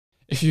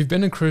if you've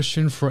been a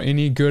Christian for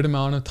any good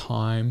amount of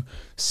time,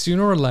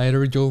 sooner or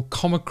later you'll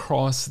come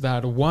across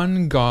that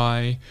one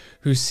guy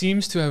who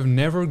seems to have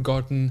never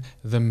gotten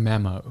the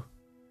memo.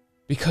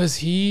 Because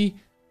he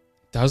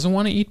doesn't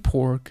want to eat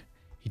pork,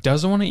 he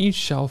doesn't want to eat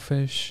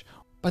shellfish,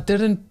 but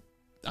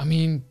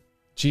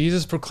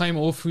Jesus proclaimed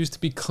all foods to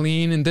be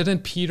clean, and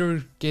didn't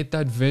Peter get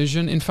that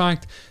vision? In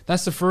fact,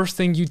 that's the first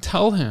thing you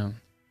tell him.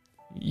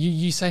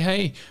 You say,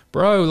 hey,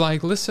 bro,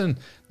 listen,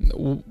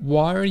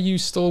 why are you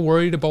still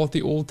worried about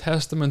the Old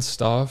Testament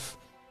stuff?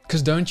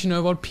 Because don't you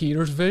know about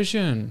Peter's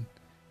vision?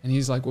 And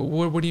he's like,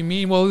 well, what do you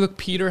mean? Well, look,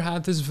 Peter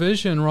had this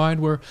vision, right,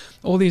 where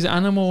all these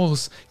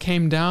animals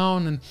came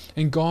down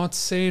and God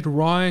said,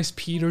 rise,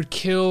 Peter,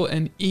 kill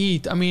and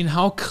eat. I mean,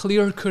 how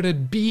clear could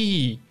it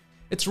be?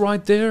 It's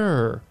right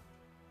there,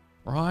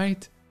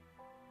 right?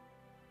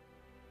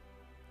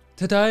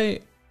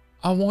 Today,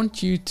 I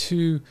want you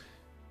to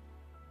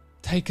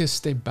take a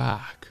step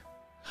back.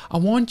 I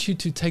want you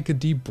to take a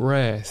deep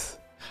breath.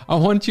 I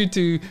want you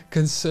to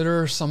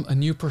consider a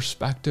new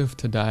perspective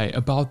today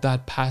about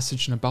that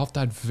passage and about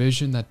that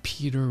vision that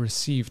Peter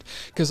received.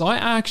 Because I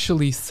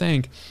actually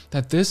think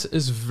that this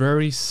is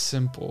very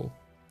simple.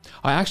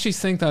 I actually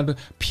think that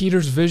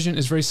Peter's vision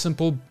is very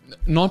simple,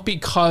 not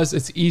because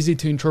it's easy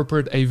to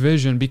interpret a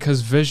vision,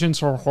 because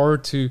visions are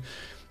hard to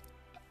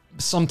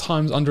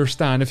sometimes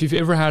understand. If you've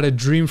ever had a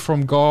dream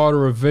from God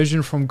or a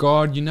vision from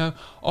God,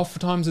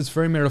 oftentimes it's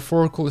very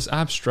metaphorical, it's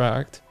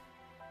abstract.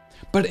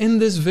 But in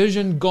this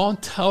vision,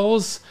 God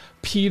tells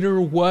Peter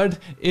what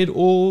it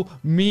all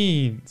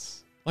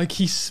means.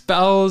 He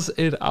spells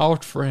it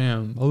out for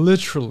him,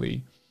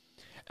 literally.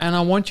 And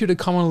I want you to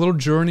come on a little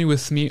journey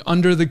with me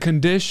under the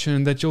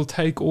condition that you'll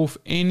take off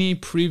any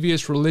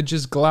previous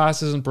religious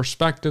glasses and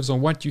perspectives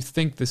on what you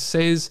think this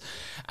says.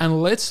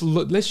 And let's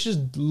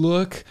just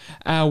look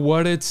at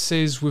what it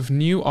says with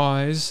new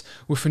eyes,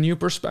 with a new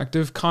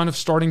perspective, kind of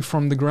starting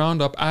from the ground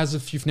up, as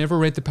if you've never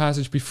read the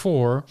passage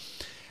before.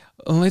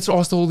 And let's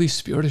ask the Holy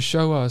Spirit to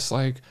show us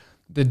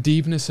the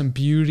deepness and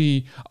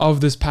beauty of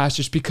this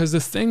passage. Because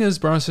the thing is,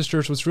 brothers and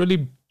sisters, what's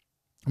really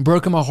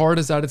broken my heart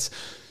is that it's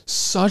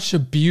such a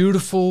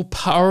beautiful,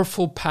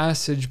 powerful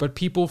passage, but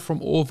people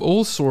from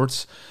all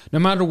sorts, no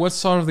matter what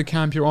side of the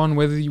camp you're on,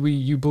 whether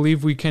you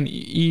believe we can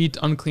eat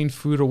unclean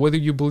food or whether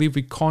you believe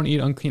we can't eat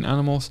unclean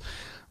animals,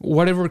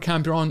 whatever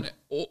camp you're on,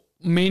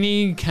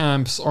 many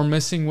camps are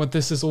missing what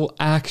this is all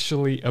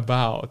actually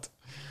about.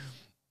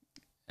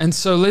 And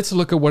so let's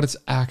look at what it's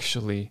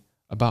actually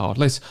about.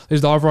 Let's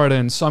dive right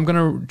in. So I'm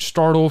going to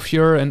start off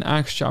here in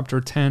Acts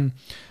chapter 10,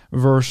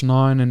 verse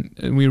 9,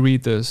 and we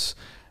read this.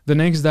 The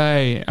next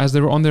day, as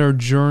they were on their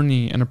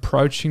journey and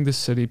approaching the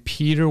city,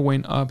 Peter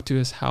went up to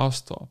his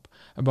housetop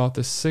about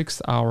the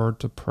 6th hour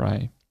to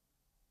pray.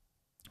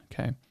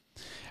 Okay.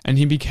 And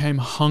he became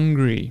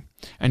hungry,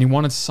 and he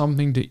wanted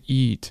something to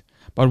eat.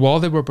 But while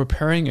they were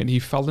preparing it, he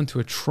fell into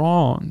a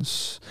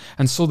trance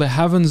and saw the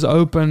heavens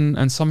open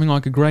and something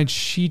like a great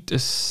sheet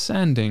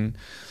descending,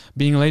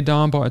 being laid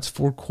down by its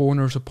four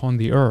corners upon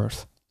the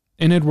earth.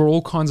 In it were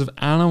all kinds of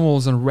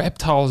animals and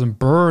reptiles and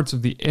birds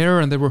of the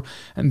air, and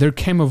there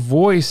came a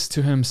voice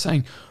to him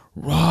saying,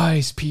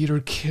 "Rise,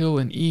 Peter, kill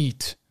and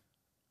eat."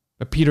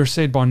 But Peter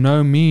said, "By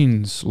no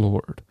means,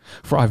 Lord,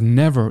 for I've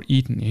never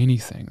eaten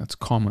anything that's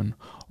common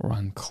or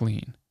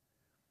unclean."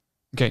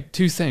 Okay,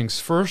 two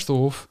things. First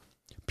off,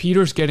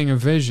 Peter's getting a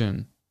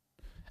vision,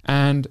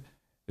 and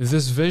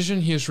this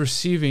vision he is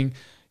receiving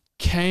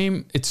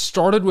it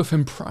started with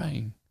him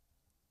praying.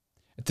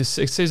 It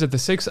says at the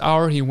 6th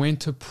hour he went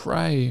to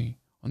pray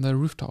on the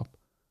rooftop.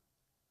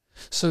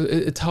 So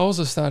it tells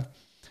us that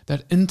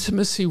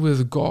intimacy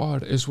with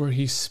God is where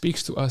he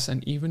speaks to us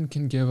and even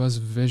can give us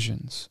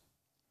visions.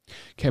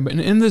 Okay, but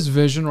in this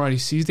vision, right, he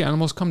sees the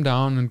animals come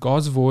down and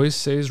God's voice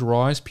says,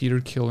 "Rise,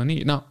 Peter, kill and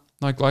eat." Now,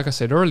 like I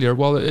said earlier,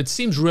 well, it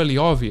seems really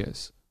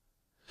obvious.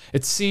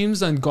 It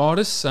seems that God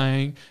is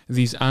saying,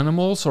 these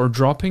animals are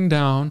dropping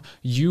down,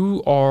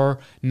 you are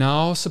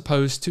now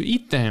supposed to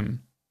eat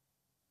them.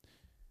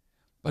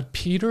 But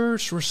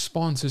Peter's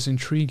response is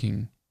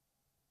intriguing.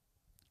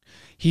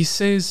 He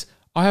says,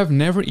 "I have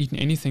never eaten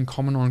anything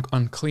common or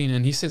unclean,"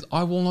 and he says,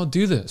 "I will not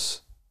do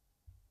this."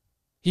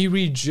 He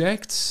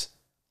rejects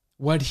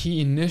what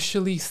he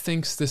initially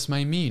thinks this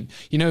may mean.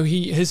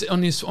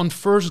 On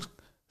first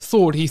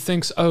thought, he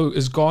thinks,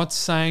 is God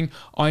saying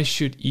I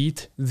should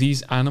eat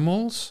these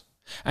animals?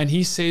 And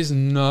he says,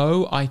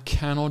 "No, I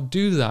cannot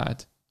do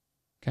that."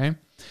 Okay?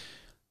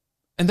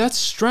 And that's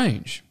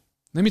strange.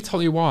 Let me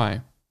tell you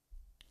why.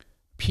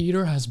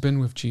 Peter has been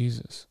with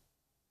Jesus.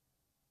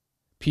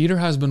 Peter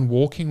has been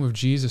walking with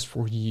Jesus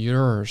for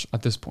years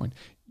at this point.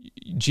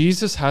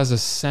 Jesus has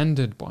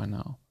ascended by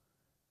now,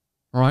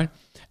 right?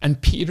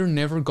 And Peter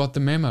never got the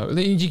memo.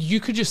 You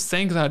could just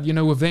think that,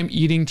 with them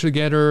eating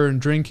together and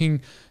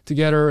drinking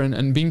together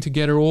and being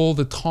together all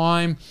the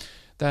time,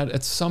 that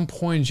at some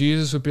point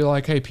Jesus would be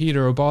like, "Hey,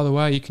 Peter, oh, by the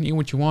way, you can eat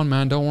what you want,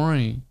 man. Don't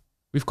worry.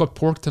 We've got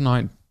pork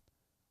tonight.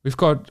 We've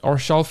got our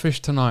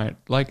shellfish tonight.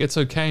 It's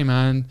okay,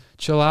 man.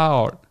 Chill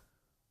out."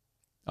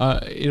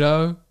 But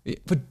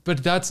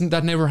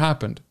that never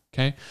happened.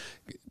 Okay?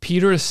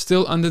 Peter is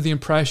still under the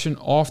impression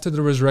after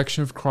the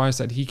resurrection of Christ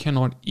that he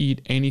cannot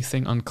eat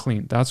anything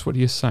unclean. That's what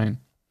he is saying.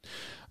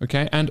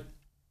 Okay? And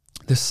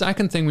the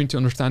second thing we need to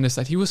understand is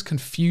that he was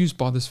confused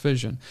by this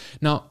vision.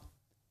 Now,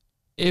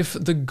 if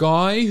the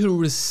guy who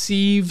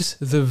receives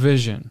the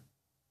vision,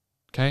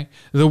 okay,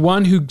 the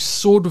one who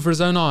saw it with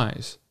his own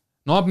eyes,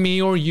 not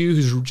me or you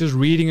who's just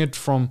reading it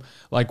from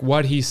like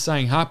what he's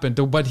saying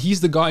happened, but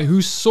he's the guy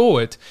who saw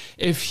it.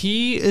 If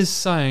he is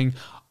saying,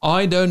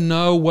 I don't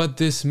know what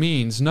this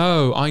means,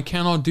 no, I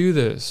cannot do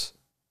this,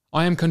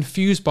 I am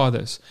confused by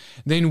this,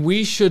 then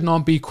we should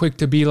not be quick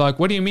to be like,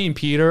 what do you mean,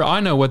 Peter? I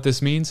know what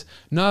this means.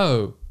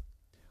 No.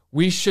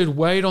 We should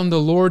wait on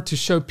the Lord to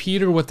show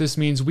Peter what this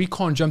means. We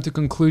can't jump to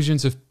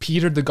conclusions if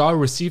Peter, the guy who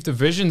received the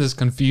vision, is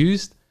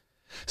confused.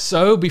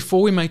 So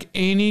before we make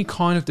any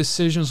kind of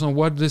decisions on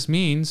what this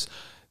means,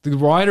 the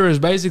writer is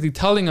basically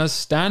telling us,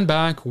 stand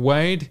back,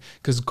 wait,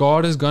 because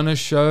God is going to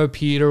show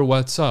Peter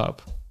what's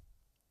up.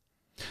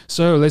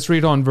 So let's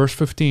read on, verse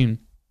 15.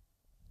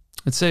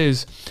 It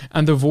says,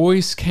 and the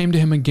voice came to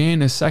him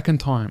again a second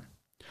time.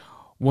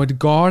 What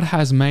God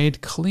has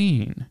made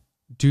clean,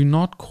 do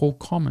not call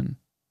common.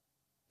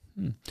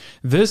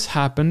 This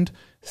happened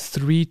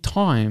 3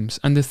 times,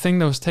 and the thing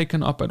that was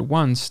taken up at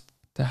once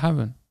to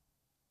heaven.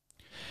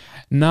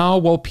 Now,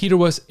 while Peter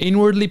was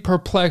inwardly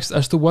perplexed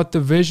as to what the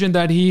vision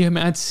that he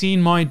had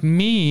seen might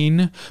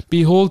mean,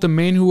 behold, the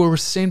men who were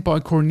sent by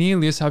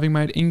Cornelius, having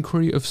made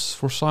inquiry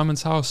for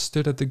Simon's house,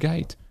 stood at the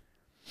gate.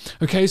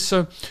 Okay,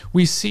 so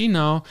we see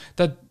now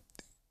that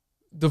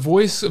the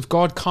voice of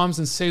God comes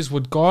and says,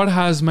 what God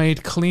has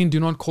made clean, do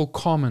not call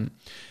common.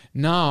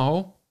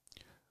 Now,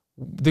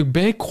 the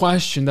big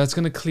question that's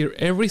going to clear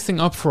everything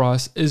up for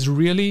us is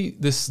really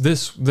this.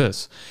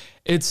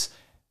 It's,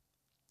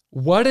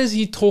 what is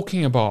he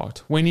talking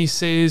about when he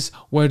says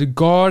what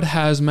God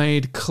has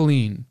made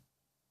clean?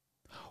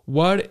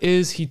 What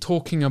is he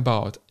talking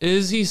about?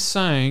 Is he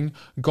saying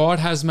God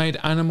has made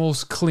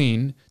animals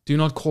clean, do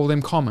not call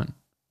them common?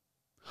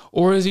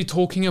 Or is he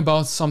talking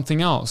about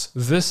something else?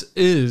 This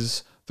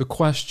is the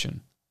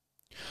question.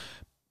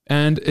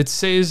 And it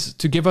says,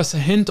 to give us a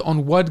hint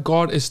on what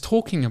God is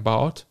talking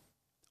about,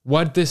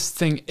 what this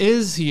thing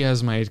is he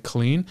has made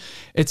clean,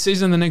 it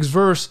says in the next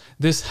verse,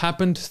 this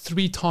happened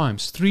 3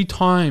 times. 3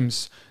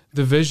 times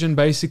the vision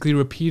basically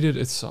repeated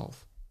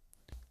itself.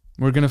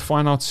 We're going to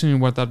find out soon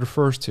what that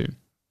refers to.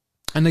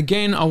 And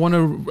again, I want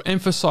to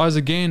emphasize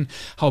again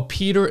how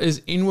Peter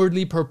is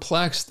inwardly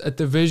perplexed at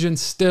the vision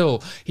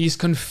still. He's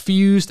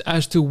confused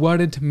as to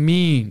what it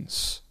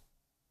means.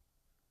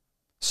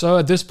 So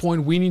at this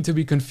point, we need to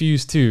be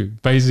confused too,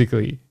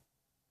 basically,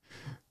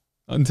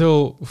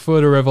 until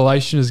further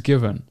revelation is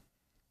given.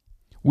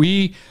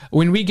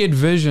 When we get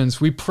visions,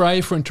 we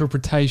pray for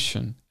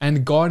interpretation,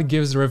 and God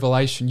gives the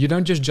revelation. You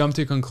don't just jump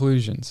to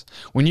conclusions.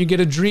 When you get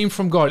a dream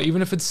from God,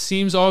 even if it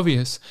seems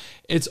obvious,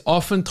 it's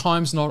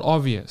oftentimes not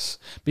obvious,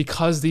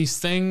 because these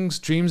things,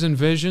 dreams and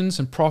visions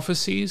and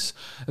prophecies,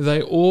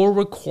 they all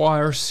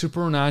require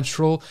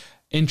supernatural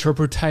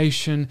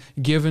interpretation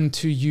given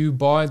to you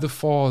by the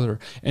Father.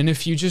 And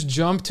if you just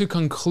jump to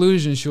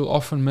conclusions, you'll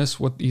often miss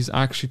what he's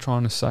actually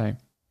trying to say.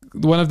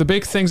 One of the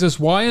big things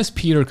is, why is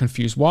Peter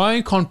confused?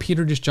 Why can't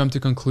Peter just jump to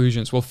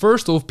conclusions? Well,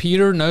 first off,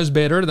 Peter knows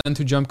better than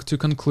to jump to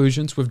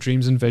conclusions with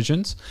dreams and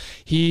visions.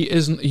 He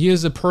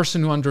is a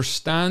person who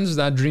understands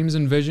that dreams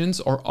and visions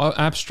are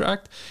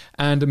abstract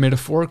and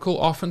metaphorical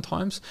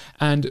oftentimes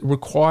and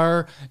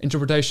require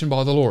interpretation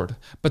by the Lord.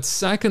 But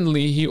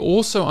secondly, he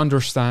also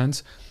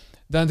understands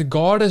that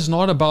God is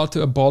not about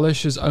to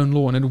abolish his own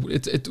law. And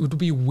it would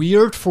be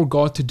weird for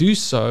God to do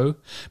so,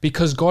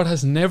 because God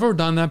has never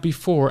done that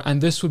before.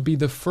 And this would be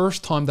the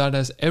first time that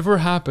has ever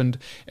happened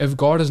if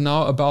God is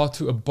now about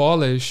to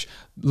abolish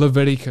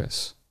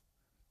Leviticus,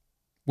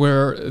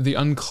 where the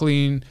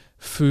unclean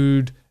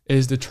food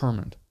is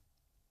determined.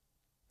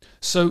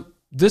 So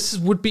this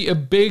would be a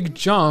big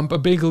jump, a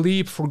big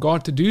leap for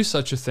God to do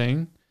such a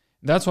thing.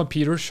 That's why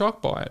Peter is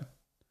shocked by it.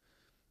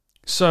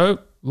 So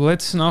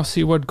let's now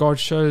see what God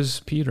shows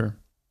Peter.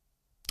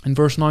 In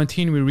verse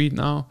 19 we read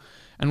now,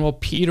 and while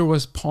Peter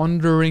was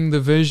pondering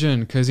the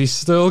vision, because he's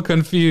still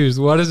confused,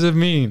 what does it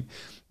mean?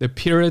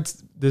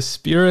 The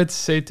Spirit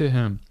said to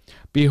him,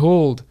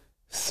 behold,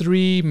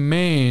 3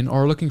 men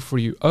are looking for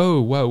you.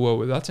 Oh,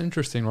 whoa, that's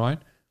interesting, right?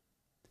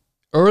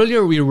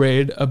 Earlier we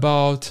read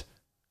about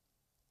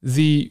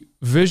the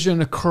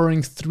vision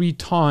occurring 3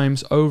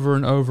 times over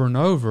and over and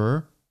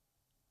over,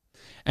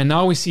 and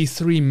now we see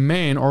 3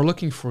 men are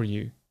looking for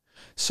you.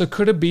 So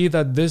could it be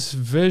that this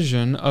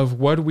vision of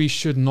what we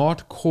should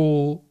not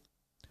call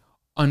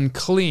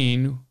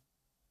unclean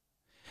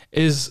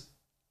has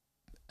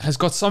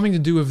got something to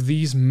do with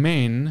these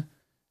men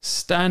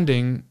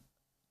standing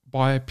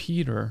by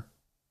Peter,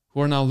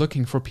 who are now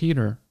looking for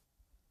Peter?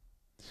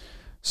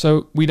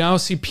 So we now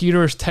see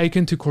Peter is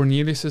taken to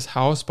Cornelius'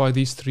 house by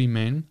these 3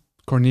 men.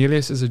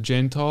 Cornelius is a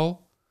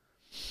Gentile.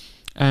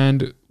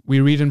 And we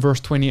read in verse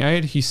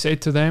 28, he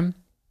said to them,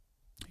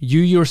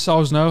 you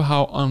yourselves know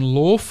how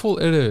unlawful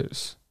it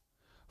is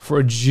for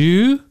a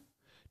Jew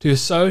to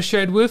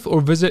associate with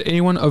or visit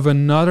anyone of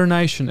another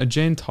nation, a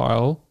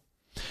Gentile.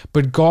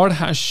 But God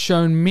has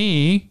shown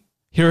me,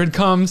 here it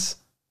comes.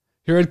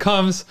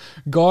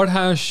 God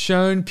has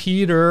shown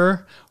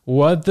Peter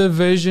what the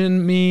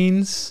vision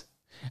means.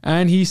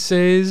 And he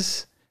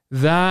says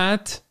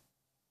that,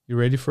 you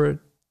ready for it?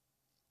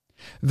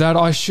 That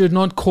I should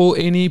not call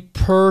any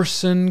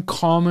person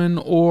common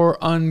or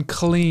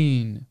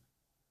unclean.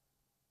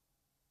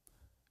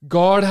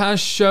 God has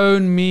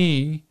shown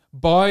me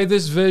by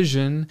this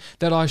vision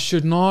that I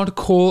should not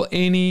call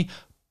any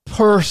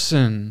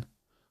person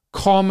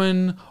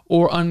common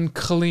or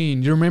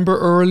unclean. You remember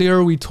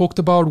earlier we talked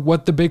about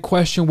what the big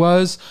question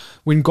was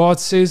when God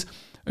says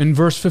in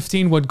verse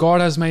 15, what God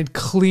has made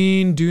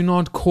clean, do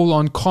not call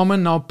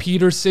uncommon. Now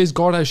Peter says,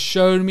 God has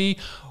shown me.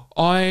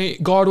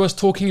 God was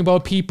talking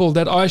about people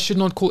that I should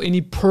not call any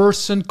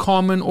person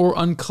common or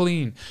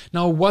unclean.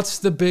 Now what's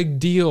the big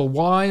deal?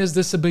 Why is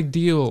this a big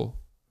deal?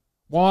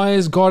 Why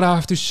does God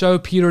have to show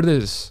Peter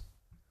this?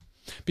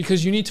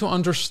 Because you need to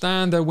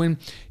understand that when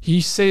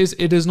he says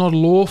it is not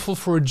lawful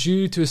for a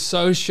Jew to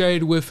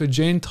associate with a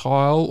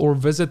Gentile or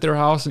visit their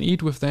house and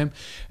eat with them,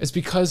 it's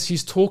because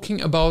he's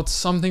talking about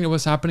something that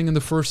was happening in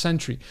the first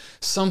century,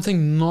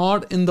 something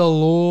not in the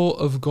law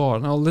of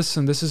God. Now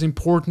listen, this is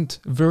important,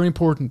 very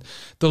important.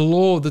 The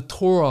law, the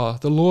Torah,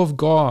 the law of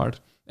God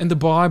and the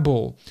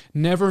Bible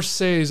never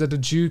says that a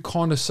Jew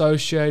can't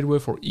associate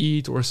with or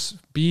eat or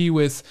be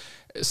with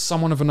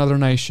someone of another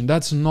nation.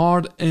 That's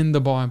not in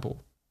the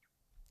Bible.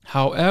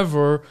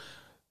 However,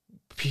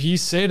 he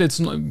said it's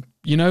not,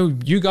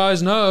 you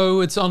guys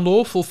know it's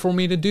unlawful for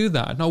me to do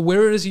that. Now,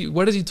 what is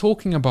he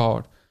talking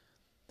about?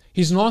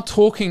 He's not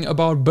talking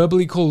about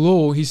biblical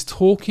law. He's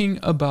talking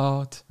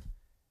about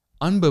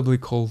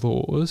unbiblical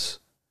laws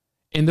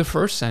in the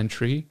first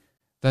century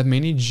that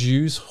many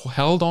Jews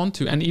held on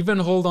to, and even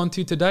hold on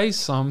to today,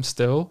 some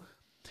still.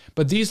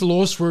 But these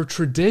laws were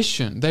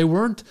tradition. They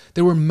were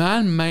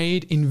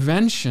man-made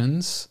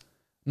inventions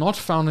not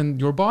found in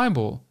your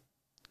Bible.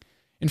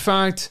 In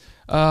fact,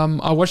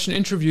 I watched an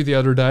interview the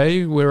other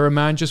day where a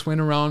man just went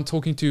around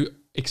talking to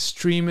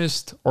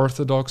extremist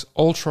Orthodox,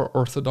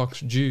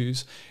 ultra-Orthodox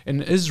Jews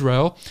in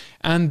Israel,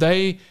 and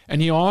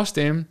he asked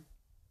him,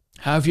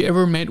 have you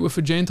ever met with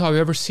a Gentile? Have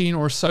you ever seen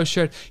or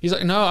associated? He's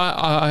like, no,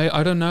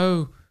 I don't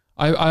know.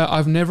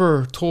 I've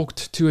never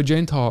talked to a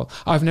Gentile.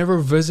 I've never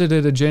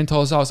visited a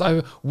Gentile's house.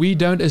 We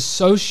don't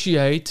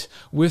associate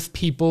with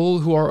people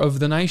who are of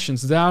the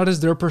nations. That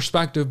is their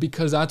perspective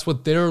because that's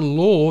what their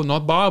law,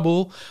 not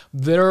Bible,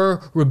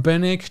 their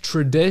rabbinic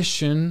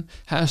tradition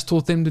has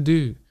taught them to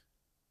do.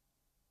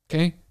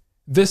 Okay?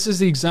 This is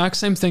the exact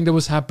same thing that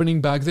was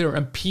happening back there.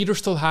 And Peter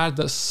still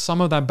had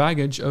some of that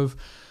baggage of,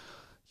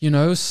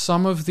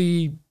 some of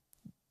the,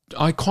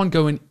 I can't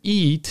go and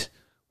eat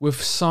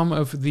with some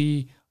of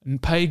the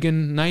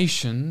pagan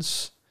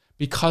nations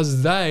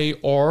because they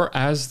are,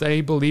 as they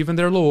believe in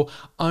their law,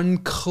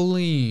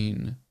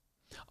 unclean.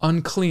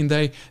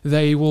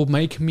 They will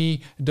make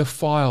me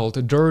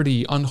defiled,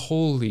 dirty,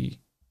 unholy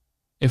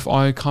if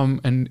I come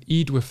and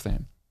eat with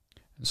them.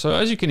 So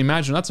as you can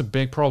imagine, that's a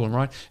big problem,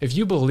 right? If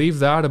you believe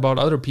that about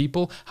other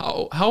people,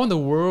 how in the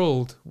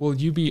world will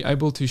you be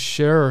able to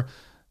share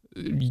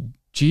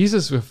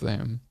Jesus with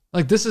them?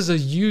 Like, this is a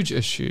huge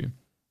issue.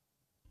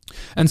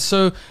 And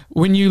so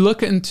when you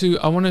look into,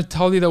 I want to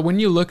tell you that when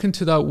you look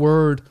into that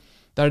word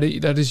that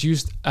is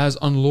used as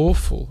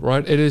unlawful,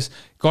 right? It is,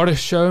 God has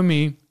shown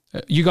me,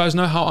 you guys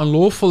know how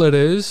unlawful it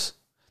is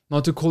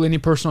not to call any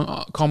person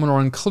common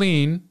or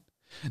unclean.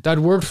 That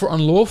word for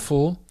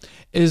unlawful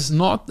is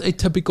not a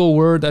typical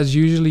word that's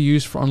usually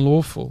used for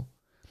unlawful.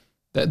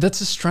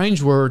 That's a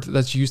strange word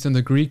that's used in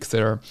the Greek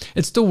there.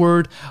 It's the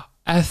word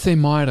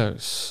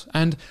athemaitos.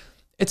 And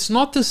it's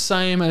not the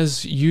same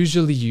as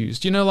usually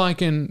used.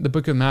 Like in the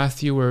book of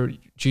Matthew where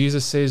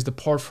Jesus says,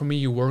 depart from me,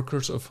 you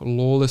workers of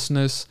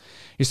lawlessness.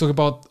 He's talking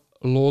about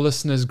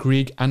lawlessness,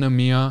 Greek,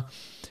 anomia.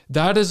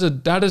 That is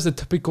a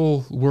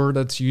typical word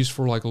that's used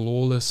for like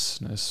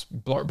lawlessness,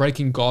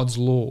 breaking God's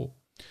law,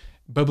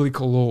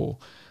 biblical law.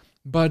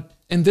 But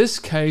in this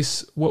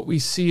case, what we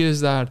see is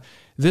that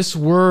this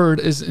word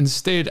is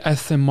instead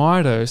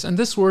athemaitos. And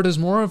this word is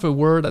more of a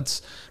word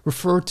that's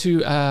referred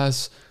to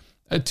as,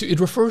 it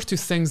refers to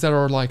things that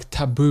are like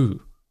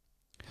taboo.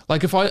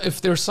 Like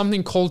if there's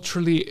something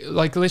culturally,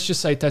 like let's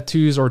just say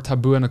tattoos are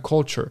taboo in a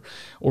culture,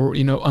 or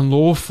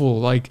unlawful,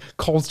 like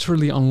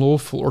culturally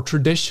unlawful or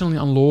traditionally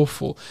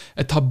unlawful,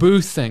 a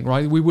taboo thing,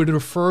 right? We would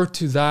refer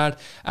to that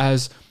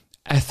as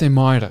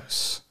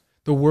athemaitos,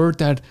 the word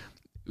that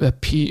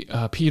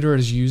Peter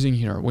is using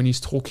here when he's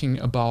talking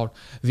about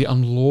the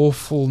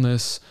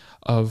unlawfulness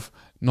of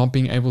not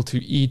being able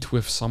to eat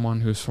with someone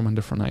who's from a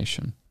different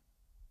nation.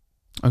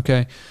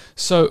 Okay,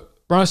 so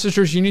brothers and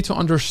sisters, you need to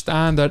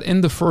understand that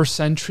in the first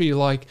century,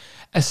 like,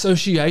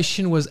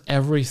 association was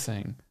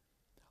everything.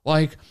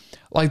 Like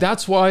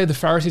that's why the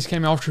Pharisees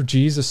came after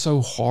Jesus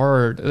so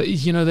hard.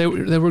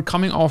 They were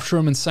coming after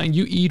him and saying,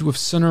 you eat with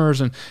sinners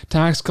and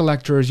tax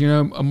collectors,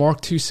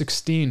 Mark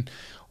 2:16.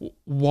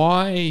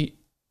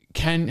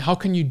 How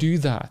can you do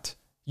that?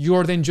 you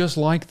are then just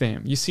like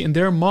them. You see, in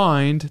their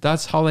mind,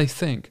 that's how they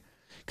think.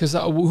 Because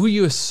who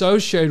you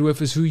associate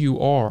with is who you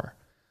are.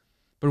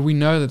 But we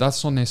know that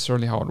that's not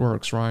necessarily how it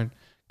works, right?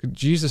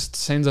 Jesus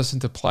sends us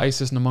into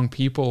places and among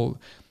people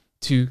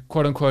to,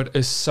 quote unquote,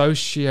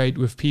 associate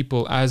with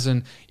people, as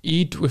in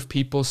eat with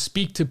people,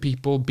 speak to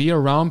people, be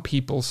around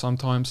people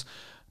sometimes,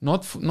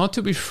 not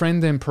to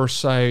befriend them per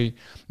se,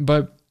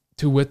 but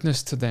to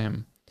witness to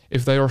them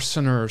if they are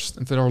sinners,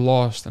 if they are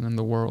lost and in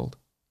the world.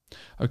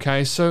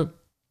 Okay, so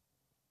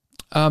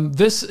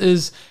this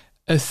is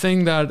a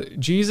thing that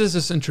Jesus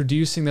is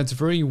introducing that's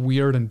very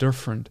weird and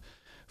different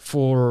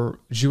for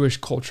Jewish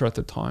culture at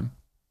the time.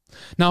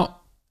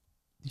 Now,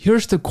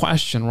 here's the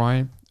question,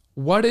 right?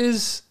 What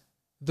is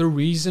the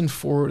reason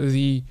for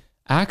the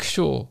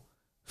actual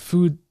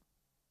food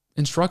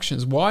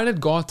instructions? Why did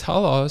God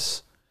tell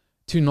us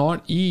to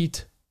not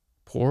eat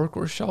pork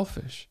or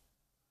shellfish?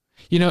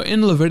 You know,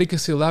 in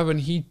Leviticus 11,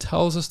 he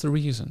tells us the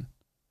reason.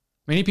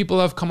 Many people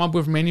have come up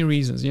with many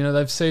reasons. You know,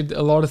 they've said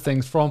a lot of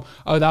things from,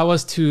 that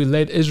was to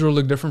let Israel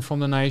look different from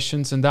the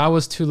nations, and that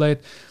was to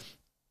let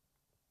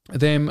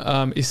them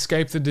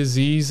escape the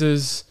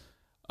diseases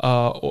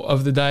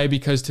of the day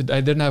because they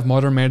didn't have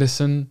modern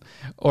medicine.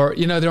 Or,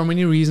 you know, there are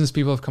many reasons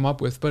people have come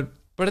up with, but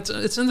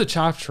it's in the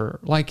chapter.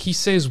 Like, he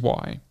says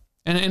why.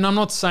 And I'm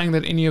not saying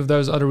that any of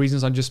those other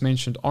reasons I just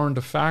mentioned aren't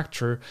a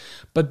factor,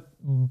 but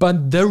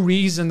the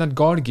reason that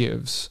God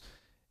gives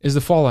is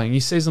the following.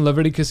 He says in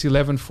Leviticus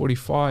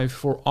 11:45,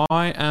 "For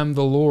I am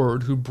the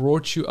Lord who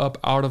brought you up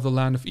out of the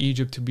land of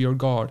Egypt to be your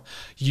God.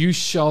 You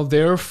shall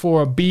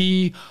therefore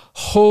be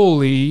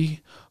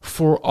holy,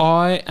 for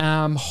I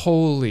am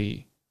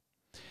holy."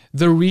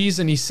 The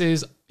reason he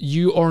says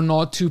you are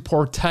not to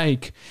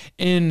partake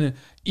in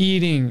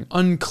eating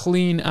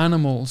unclean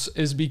animals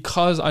is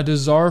because I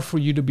desire for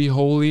you to be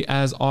holy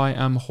as I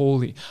am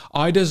holy.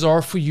 I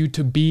desire for you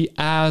to be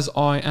as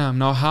I am.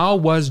 Now, how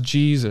was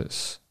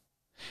Jesus?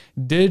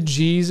 Did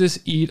Jesus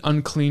eat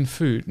unclean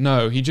food?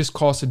 No, he just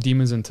casted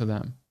demons into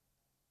them.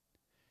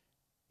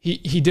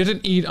 He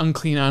didn't eat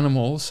unclean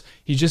animals.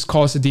 He just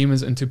casted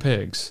demons into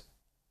pigs.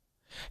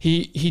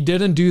 He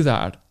didn't do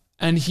that.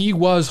 And he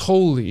was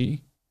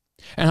holy.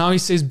 And how he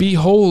says, be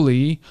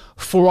holy,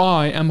 for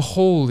I am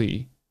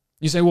holy.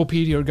 You say, well,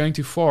 Peter, you're going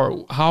too far.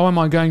 How am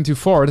I going too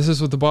far? This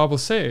is what the Bible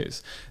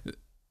says.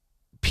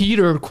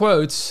 Peter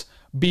quotes,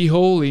 be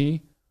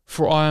holy,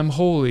 for I am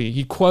holy.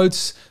 He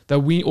quotes that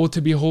we ought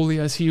to be holy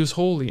as he is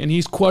holy. And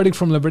he's quoting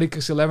from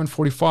Leviticus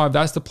 11:45.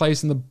 That's the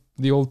place in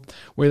the old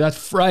where that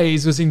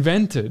phrase was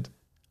invented.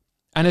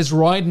 And it's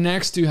right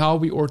next to how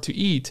we ought to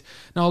eat.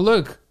 Now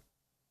look,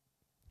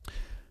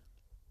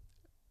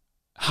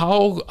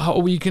 how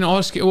we can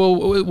ask,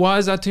 well, why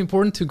is that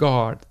important to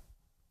God?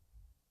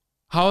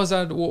 How is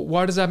that?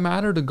 Why does that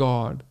matter to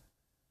God?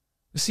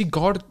 You see,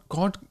 God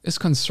is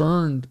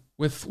concerned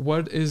with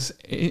what is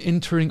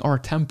entering our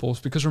temples,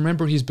 because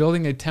remember, he's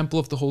building a temple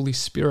of the Holy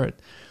Spirit.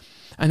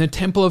 And the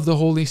temple of the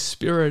Holy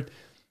Spirit,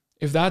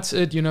 if that's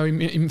it, you know,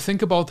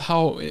 think about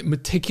how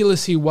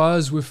meticulous he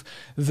was with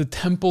the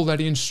temple that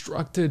he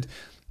instructed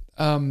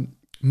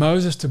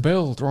Moses to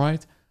build,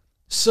 right?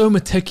 So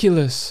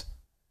meticulous.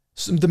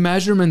 So the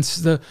measurements,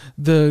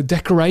 the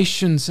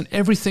decorations, and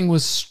everything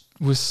was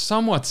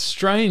somewhat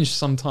strange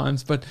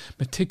sometimes, but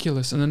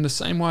meticulous. And in the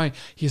same way,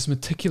 he is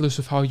meticulous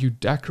with how you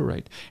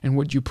decorate and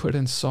what you put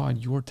inside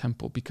your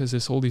temple, because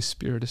his Holy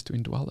Spirit is to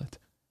indwell it.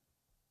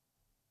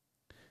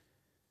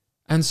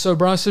 And so,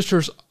 brothers and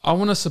sisters, I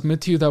want to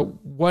submit to you that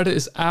what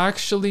is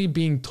actually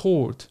being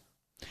taught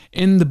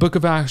in the book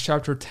of Acts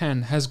chapter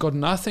 10 has got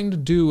nothing to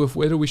do with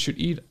whether we should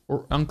eat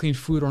or unclean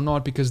food or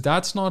not, because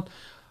that's not,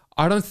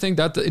 I don't think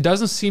that, it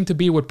doesn't seem to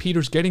be what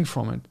Peter's getting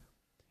from it.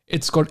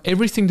 It's got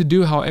everything to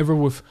do, however,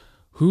 with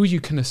who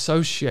you can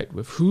associate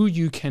with, who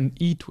you can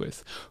eat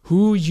with,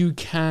 who you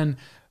can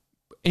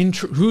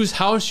enter, whose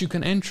house you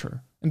can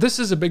enter. And this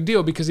is a big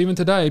deal, because even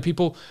today,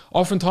 people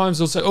oftentimes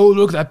they'll say, oh,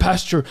 look, that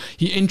pastor,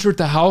 he entered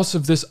the house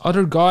of this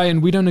other guy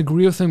and we don't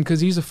agree with him because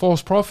he's a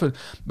false prophet.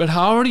 But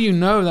how do you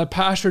know that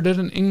pastor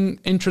didn't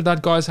enter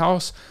that guy's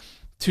house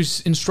to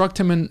instruct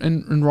him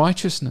in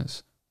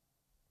righteousness?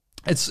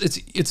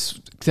 It's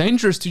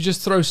dangerous to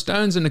just throw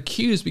stones and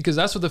accuse, because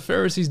that's what the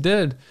Pharisees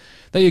did.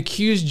 They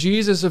accused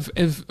Jesus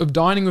of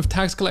dining with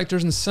tax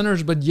collectors and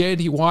sinners, but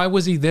yet why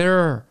was he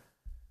there?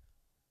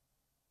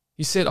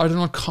 He said, I do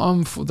not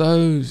come for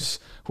those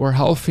who are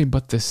healthy,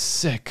 but the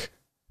sick.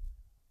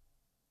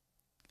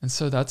 And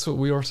so that's what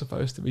we are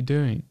supposed to be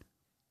doing.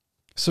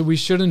 So we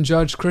shouldn't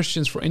judge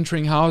Christians for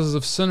entering houses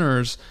of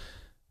sinners,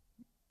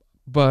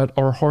 but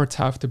our hearts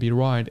have to be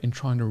right in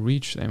trying to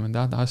reach them, and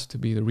that has to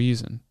be the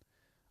reason.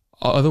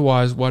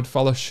 Otherwise, what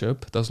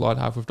fellowship does light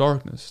have with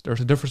darkness?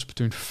 There's a difference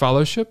between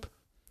fellowship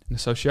and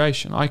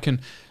association. I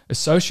can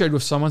associate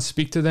with someone,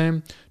 speak to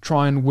them,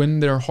 try and win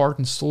their heart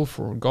and soul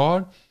for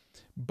God,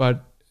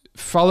 but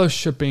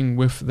fellowshipping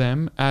with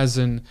them, as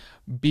in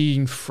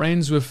being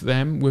friends with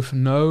them with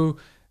no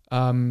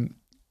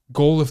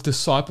goal of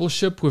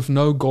discipleship, with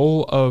no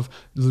goal of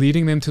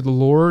leading them to the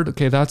Lord,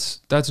 okay, that's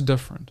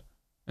different.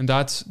 And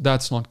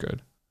that's not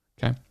good,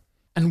 okay?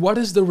 And what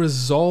is the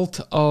result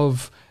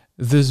of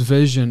this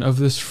vision, of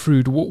this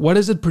fruit? What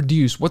does it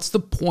produce? What's the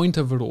point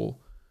of it all?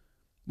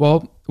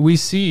 Well, we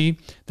see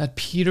that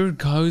Peter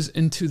goes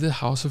into the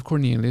house of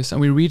Cornelius, and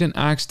we read in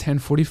Acts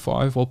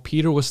 10:45, while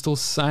Peter was still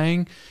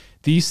saying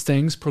these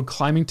things,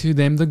 proclaiming to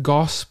them the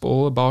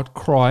gospel about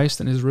Christ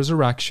and his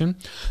resurrection,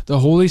 the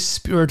Holy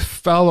Spirit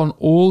fell on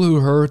all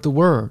who heard the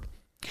word.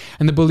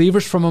 And the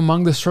believers from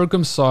among the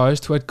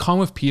circumcised who had come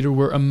with Peter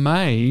were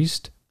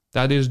amazed,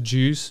 that is,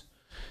 Jews.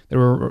 They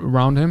were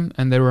around him,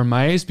 and they were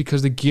amazed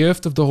because the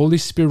gift of the Holy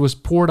Spirit was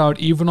poured out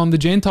even on the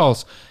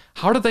Gentiles.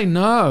 How did they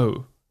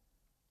know?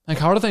 Like,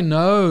 how did they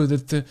know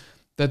that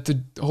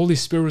the Holy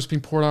Spirit was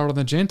being poured out on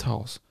the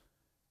Gentiles?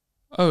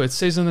 Oh, it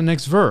says in the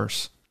next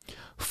verse,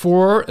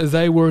 for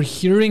they were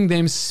hearing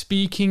them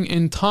speaking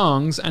in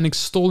tongues and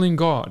extolling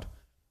God.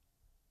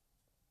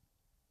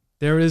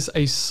 There is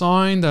a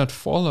sign that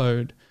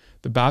followed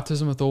the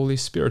baptism of the Holy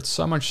Spirit,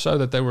 so much so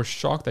that they were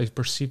shocked. They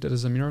perceived it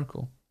as a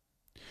miracle.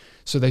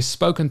 So they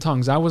spoke in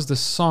tongues. That was the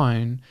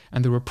sign,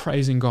 and they were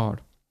praising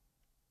God.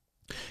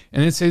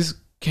 And it says,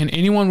 can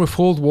anyone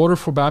withhold water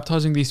for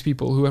baptizing these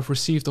people who have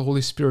received the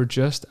Holy Spirit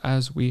just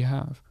as we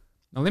have?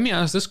 Now let me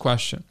ask this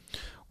question.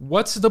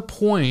 What's the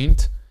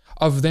point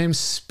of them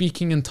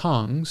speaking in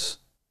tongues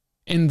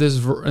in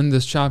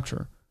this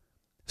chapter?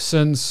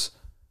 Since,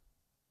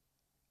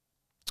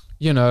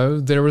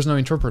 there was no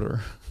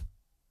interpreter.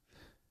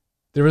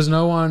 There was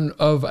no one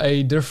of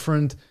a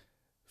different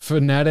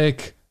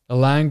phonetic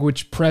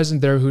language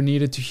present there who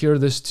needed to hear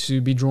this to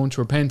be drawn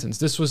to repentance.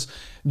 This was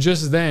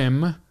just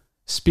them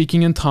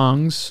speaking in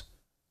tongues.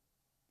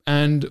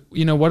 And,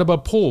 what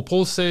about Paul?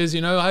 Paul says,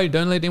 hey,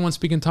 don't let anyone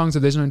speak in tongues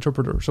if there's no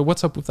interpreter. So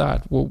what's up with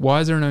that? Well,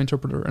 why is there no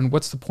interpreter? And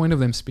what's the point of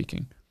them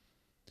speaking?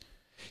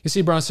 You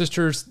see, brothers and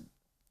sisters,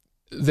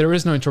 there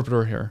is no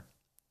interpreter here.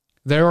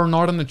 They are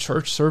not in the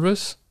church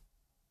service,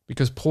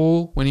 because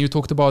Paul, when he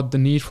talked about the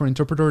need for an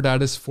interpreter,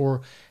 that is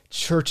for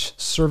church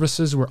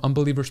services where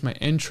unbelievers may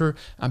enter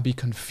and be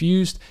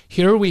confused.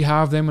 Here we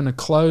have them in a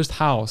closed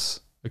house,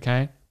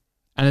 okay?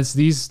 And it's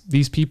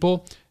these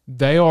people,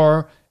 they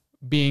are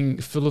being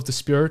filled with the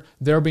Spirit.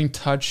 They're being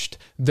touched.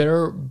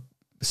 Their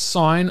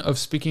sign of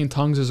speaking in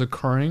tongues is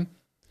occurring.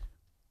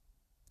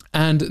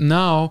 And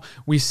now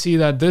we see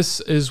that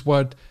this is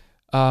what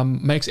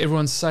makes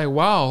everyone say,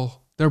 wow,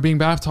 they're being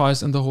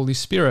baptized in the Holy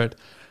Spirit.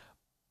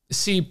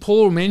 See,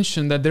 Paul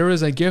mentioned that there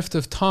is a gift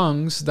of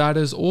tongues that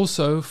is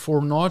also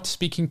for not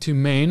speaking to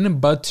men,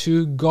 but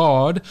to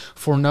God,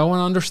 for no one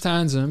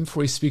understands him,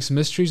 for he speaks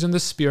mysteries in the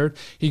Spirit.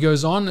 He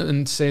goes on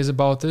and says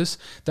about this,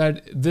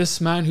 that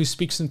this man who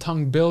speaks in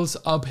tongue builds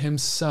up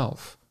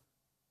himself,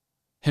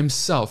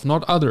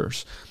 not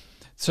others.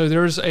 So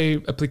there's a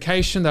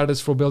application that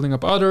is for building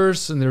up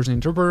others, and there's an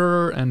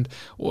interpreter, and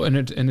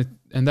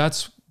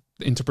that's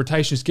the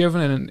interpretation is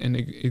given, and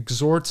it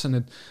exhorts,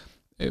 and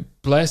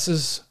it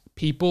blesses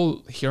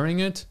people hearing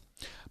it.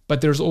 But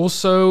there's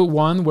also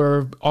one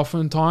where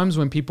oftentimes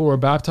when people were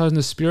baptized in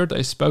the Spirit,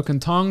 they spoke in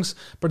tongues,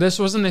 but this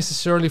wasn't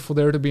necessarily for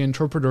there to be an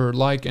interpreter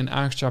like in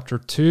Acts chapter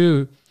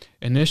 2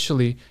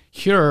 initially.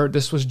 Here,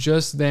 this was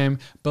just them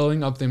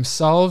building up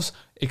themselves,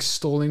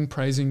 extolling,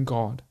 praising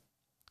God.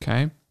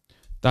 Okay?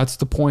 That's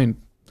the point.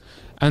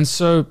 And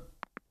so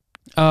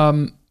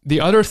the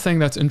other thing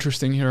that's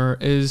interesting here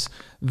is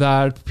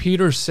that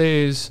Peter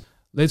says,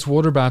 let's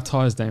water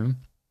baptize them.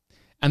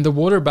 And the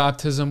water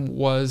baptism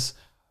was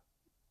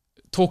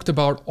talked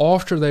about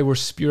after they were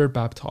Spirit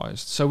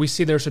baptized. So we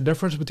see there's a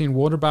difference between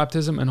water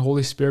baptism and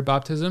Holy Spirit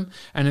baptism.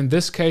 And in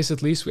this case,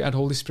 at least, we had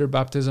Holy Spirit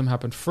baptism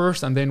happen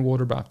first and then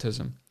water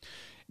baptism.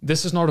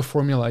 This is not a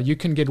formula. You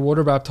can get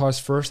water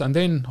baptized first and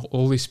then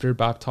Holy Spirit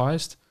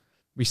baptized.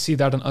 We see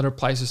that in other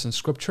places in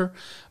Scripture.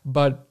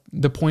 But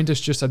the point is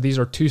just that these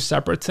are two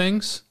separate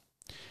things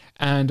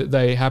and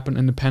they happen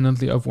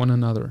independently of one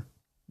another.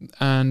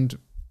 And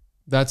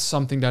that's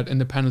something that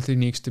independently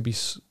needs to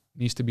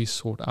be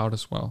sought out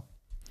as well.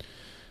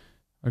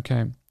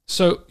 Okay,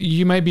 so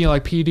you may be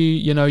like,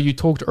 PD, you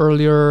talked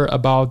earlier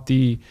about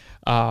the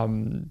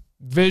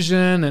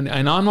vision,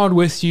 and I'm not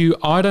with you.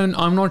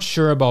 I'm not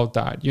sure about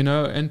that,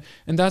 and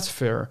that's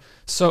fair.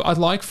 So I'd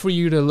like for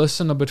you to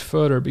listen a bit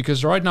further,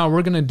 because right now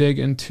we're going to dig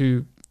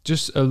into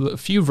just a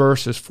few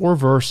verses, 4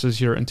 verses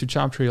here into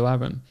chapter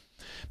 11,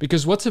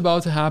 because what's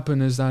about to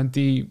happen is that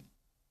the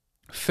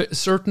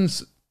certain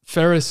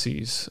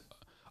Pharisees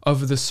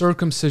of the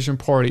circumcision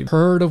party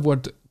heard of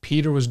what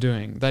Peter was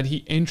doing, that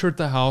he entered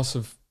the house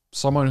of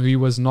someone who he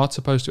was not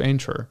supposed to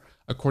enter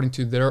according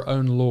to their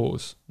own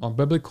laws, not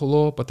biblical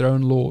law, but their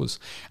own laws.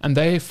 And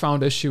they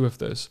found issue with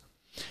this.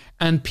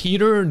 And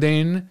Peter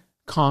then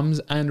comes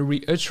and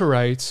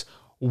reiterates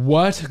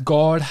what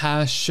God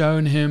has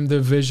shown him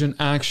the vision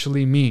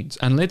actually means.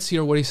 And let's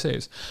hear what he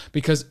says.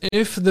 Because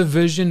if the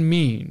vision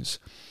means,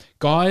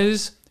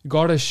 guys,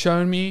 God has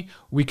shown me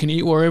we can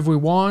eat wherever we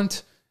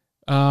want,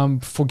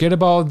 forget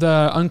about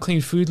the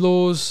unclean food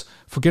laws,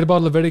 forget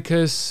about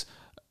Leviticus,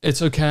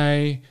 it's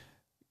okay,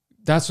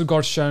 that's what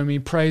God's shown me,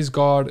 praise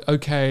God,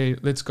 okay,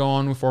 let's go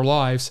on with our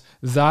lives.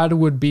 That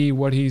would be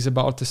what he's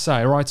about to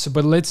say, right? So,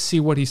 but let's see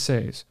what he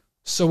says.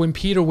 So when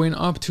Peter went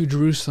up to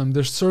Jerusalem,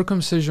 the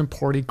circumcision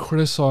party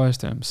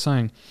criticized him,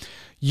 saying,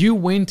 "You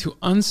went to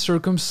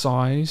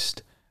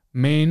uncircumcised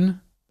men,"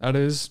 that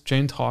is,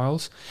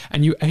 Gentiles,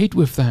 "and you ate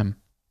with them."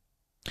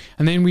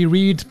 And then we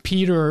read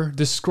Peter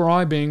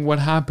describing what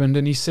happened,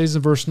 and he says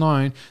in verse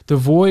 9, "The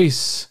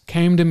voice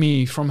came to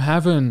me from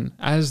heaven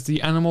as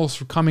the animals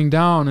were coming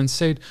down and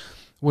said,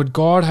 'What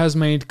God has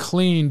made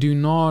clean, do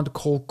not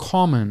call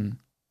common.'"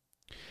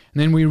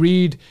 And then we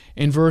read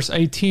in verse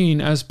 18,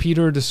 as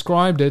Peter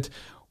described it,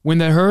 "When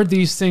they heard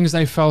these things,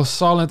 they fell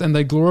silent and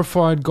they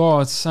glorified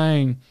God,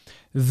 saying,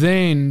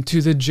 'Then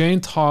to the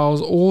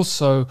Gentiles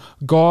also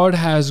God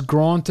has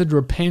granted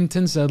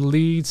repentance that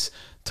leads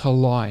to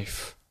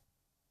life.'"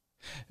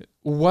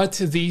 What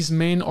these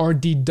men are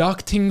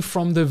deducting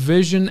from the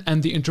vision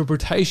and the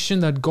interpretation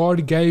that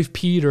God gave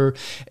Peter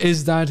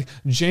is that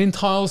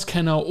Gentiles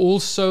can now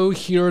also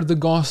hear the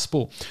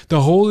gospel.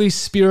 The Holy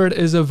Spirit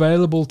is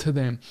available to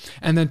them,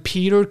 and that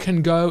Peter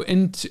can go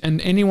into,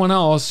 and anyone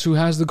else who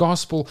has the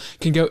gospel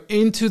can go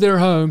into their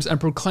homes and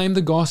proclaim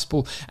the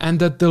gospel, and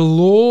that the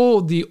law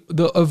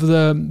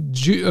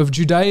of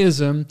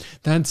Judaism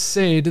that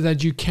said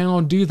that you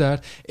cannot do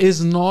that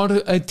is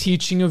not a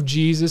teaching of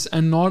Jesus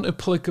and not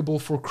applicable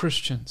for Christians.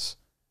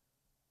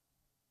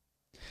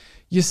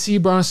 You see,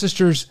 brothers and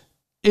sisters,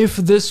 if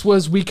this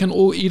was we can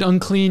all eat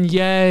unclean,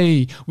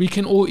 yay, we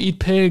can all eat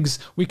pigs,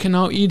 we can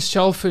now eat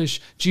shellfish.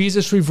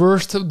 Jesus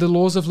reversed the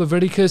laws of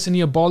Leviticus and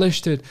he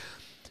abolished it.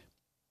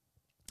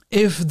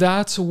 If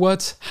that's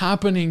what's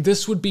happening,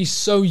 this would be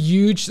so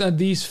huge that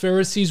these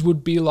Pharisees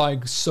would be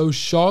like so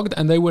shocked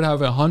and they would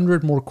have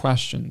 100 more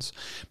questions.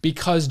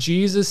 Because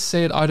Jesus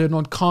said, "I did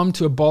not come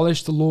to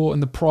abolish the law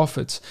and the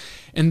prophets."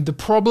 And the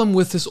problem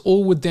with this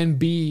all would then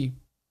be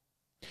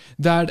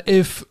that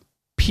if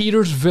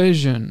Peter's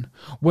vision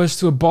was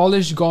to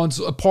abolish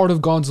a part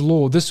of God's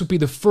law, this would be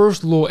the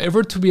first law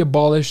ever to be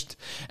abolished,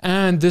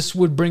 and this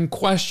would bring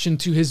question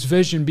to his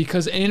vision,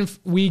 because if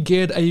we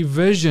get a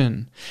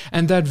vision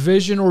and that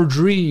vision or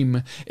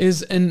dream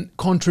is in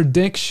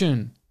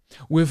contradiction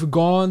with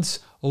God's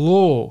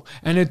law,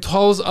 and it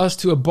tells us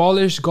to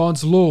abolish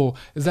God's law,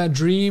 that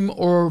dream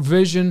or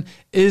vision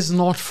is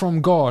not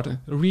from God.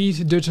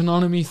 Read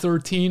Deuteronomy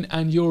 13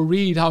 and you'll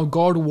read how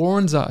God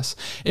warns us.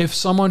 If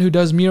someone who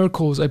does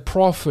miracles, a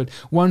prophet,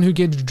 one who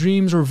gets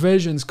dreams or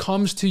visions,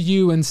 comes to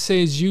you and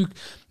says you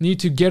need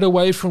to get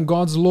away from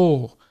God's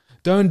law,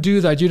 don't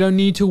do that. You don't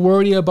need to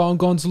worry about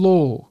God's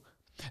law.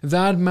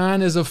 That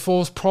man is a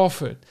false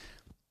prophet.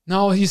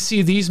 Now, you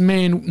see, these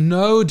men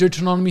know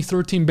Deuteronomy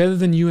 13 better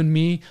than you and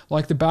me,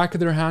 like the back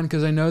of their hand,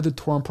 because they know the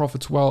Torah and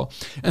prophets well.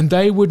 And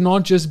they would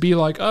not just be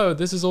like, "Oh,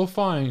 this is all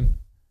fine,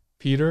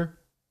 Peter."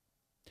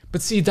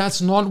 But see, that's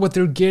not what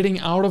they're getting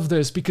out of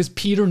this, because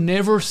Peter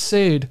never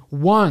said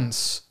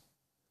once,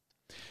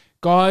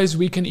 "Guys,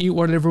 we can eat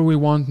whatever we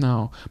want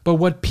now." But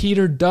what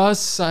Peter does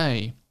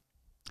say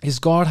is,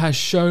 "God has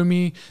shown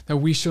me that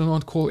we shall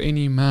not call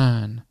any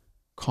man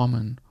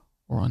common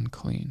or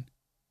unclean."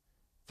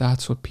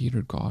 That's what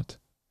Peter got.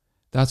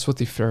 That's what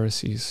the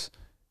Pharisees,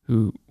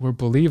 who were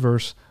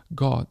believers,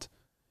 got.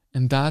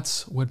 And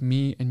that's what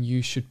me and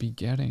you should be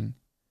getting.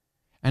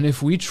 And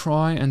if we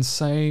try and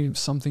say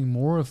something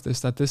more of this,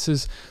 that this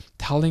is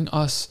telling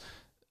us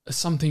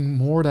something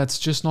more that's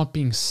just not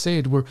being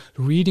said, we're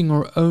reading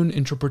our own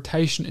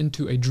interpretation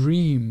into a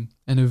dream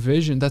and a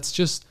vision. That's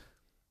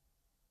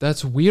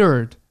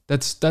weird.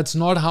 That's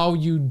not how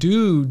you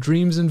do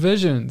dreams and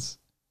visions.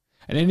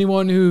 And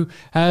anyone who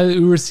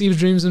receives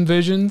dreams and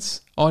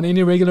visions on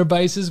any regular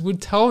basis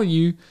would tell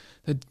you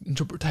that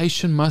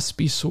interpretation must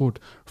be sought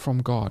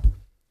from God.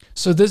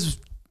 So this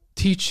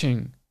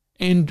teaching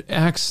in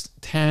Acts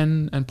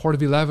 10 and part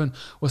of 11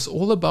 was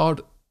all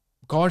about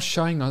God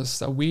showing us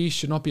that we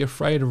should not be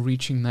afraid of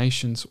reaching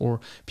nations or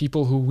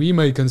people who we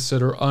may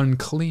consider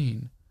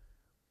unclean,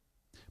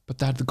 but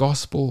that the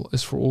gospel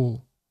is for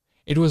all.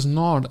 It was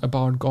not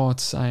about God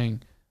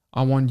saying,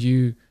 "I want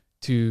you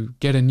to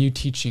get a new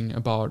teaching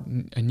about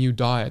a new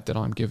diet that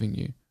I'm giving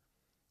you."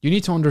 You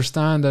need to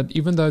understand that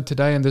even though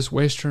today in this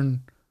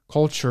Western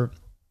culture,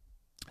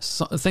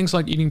 things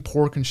like eating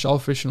pork and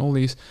shellfish and all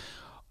these,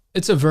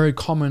 it's a very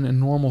common and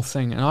normal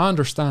thing. And I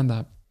understand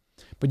that.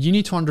 But you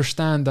need to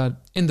understand that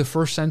in the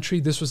first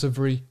century, this was a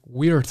very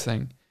weird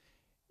thing.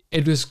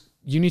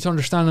 You need to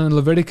understand in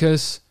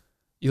Leviticus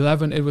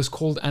 11, it was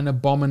called an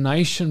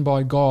abomination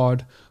by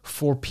God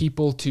for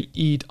people to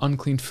eat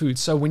unclean food.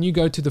 So when you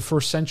go to the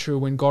first century,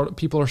 when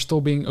people are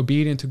still being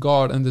obedient to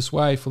God in this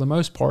way, for the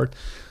most part,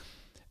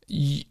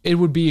 it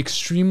would be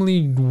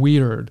extremely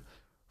weird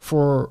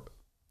for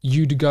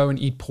you to go and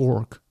eat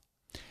pork.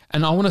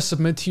 And I want to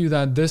submit to you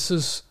that this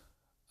is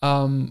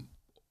the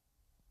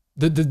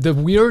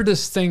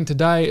weirdest thing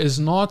today is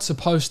not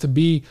supposed to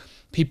be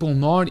people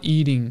not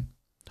eating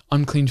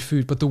unclean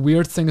food, but the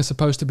weird thing is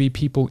supposed to be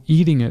people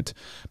eating it,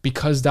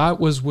 because that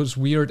was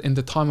weird in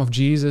the time of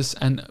Jesus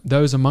and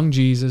those among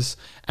Jesus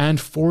and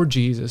for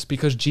Jesus,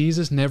 because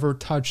Jesus never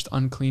touched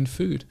unclean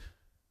food.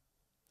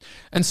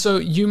 And so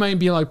you may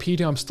be like,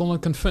 "Peter, I'm still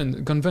not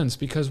convinced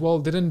because, well,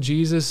 didn't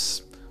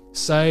Jesus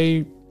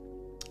say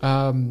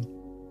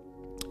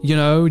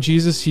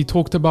Jesus, he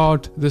talked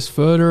about this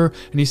further,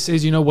 and he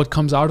says, what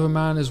comes out of a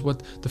man is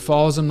what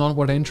defiles him, not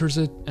what enters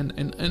it.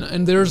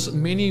 And there's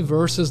many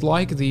verses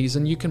like these,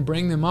 and you can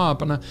bring them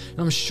up, and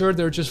I'm sure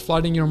they're just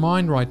flooding your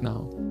mind right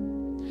now.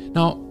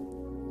 Now,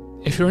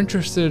 if you're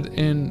interested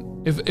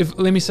in, if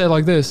let me say it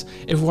like this,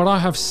 if what I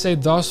have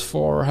said thus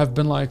far have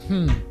been like,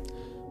 I'm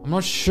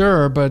not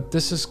sure, but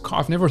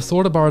I've never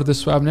thought about it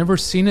this way, I've never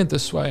seen it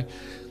this way,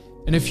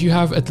 and if you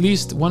have at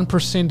least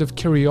 1% of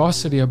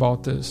curiosity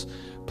about this,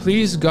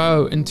 please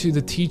go into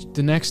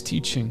the next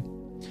teaching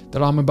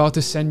that I'm about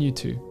to send you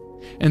to.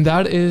 And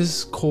that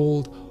is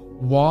called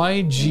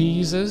Why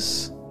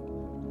Jesus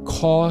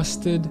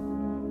Casted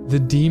the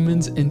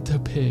Demons into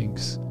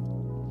Pigs.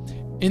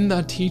 In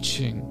that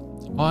teaching,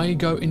 I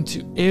go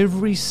into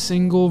every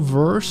single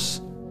verse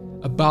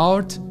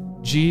about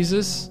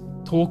Jesus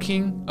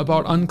talking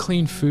about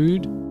unclean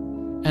food,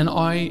 and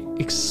I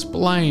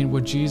explain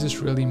what Jesus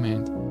really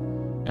meant.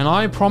 And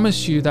I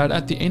promise you that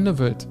at the end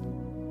of it,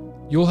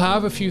 you'll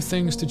have a few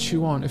things to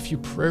chew on if you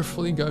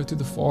prayerfully go to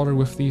the Father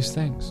with these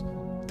things.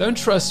 Don't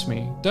trust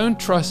me. Don't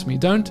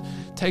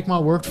take my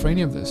word for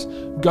any of this.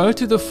 Go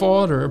to the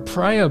Father,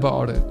 pray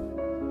about it.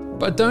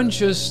 But don't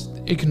just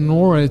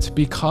ignore it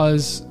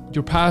because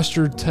your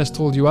pastor has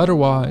told you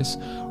otherwise,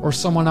 or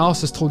someone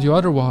else has told you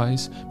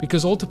otherwise,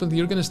 because ultimately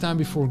you're going to stand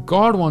before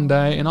God one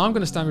day, and I'm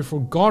going to stand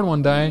before God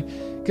one day,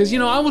 because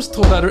I was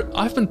told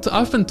I've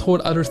been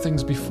taught other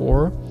things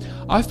before.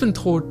 I've been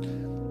taught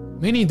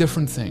many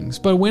different things,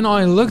 but when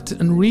I looked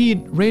and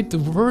read the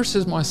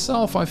verses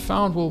myself, I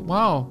found, well,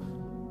 wow,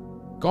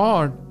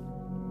 God.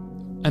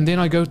 And then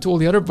I go to all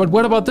the other, but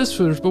what about this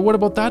verse? But what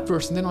about that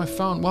verse? And then I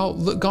found, well,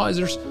 look, guys,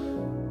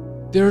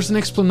 there's an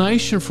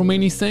explanation for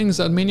many things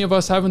that many of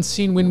us haven't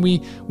seen when we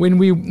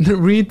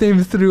read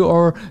them through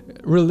our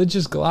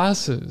religious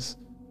glasses.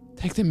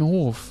 Take them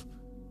off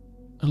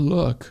and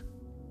look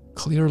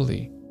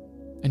clearly,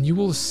 and you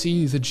will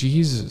see the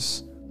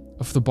Jesus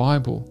of the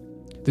Bible,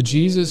 the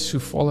Jesus who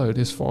followed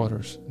his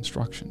Father's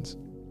instructions.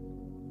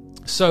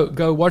 So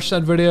go watch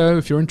that video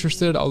if you're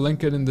interested. I'll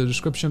link it in the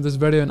description of this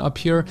video and up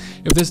here.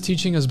 If this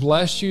teaching has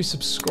blessed you,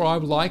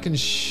 subscribe, like, and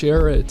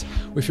share it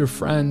with your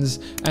friends.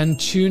 And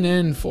tune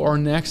in for our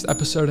next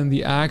episode in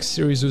the Acts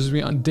series as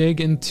we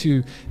dig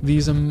into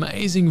these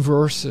amazing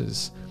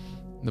verses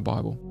in the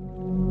Bible.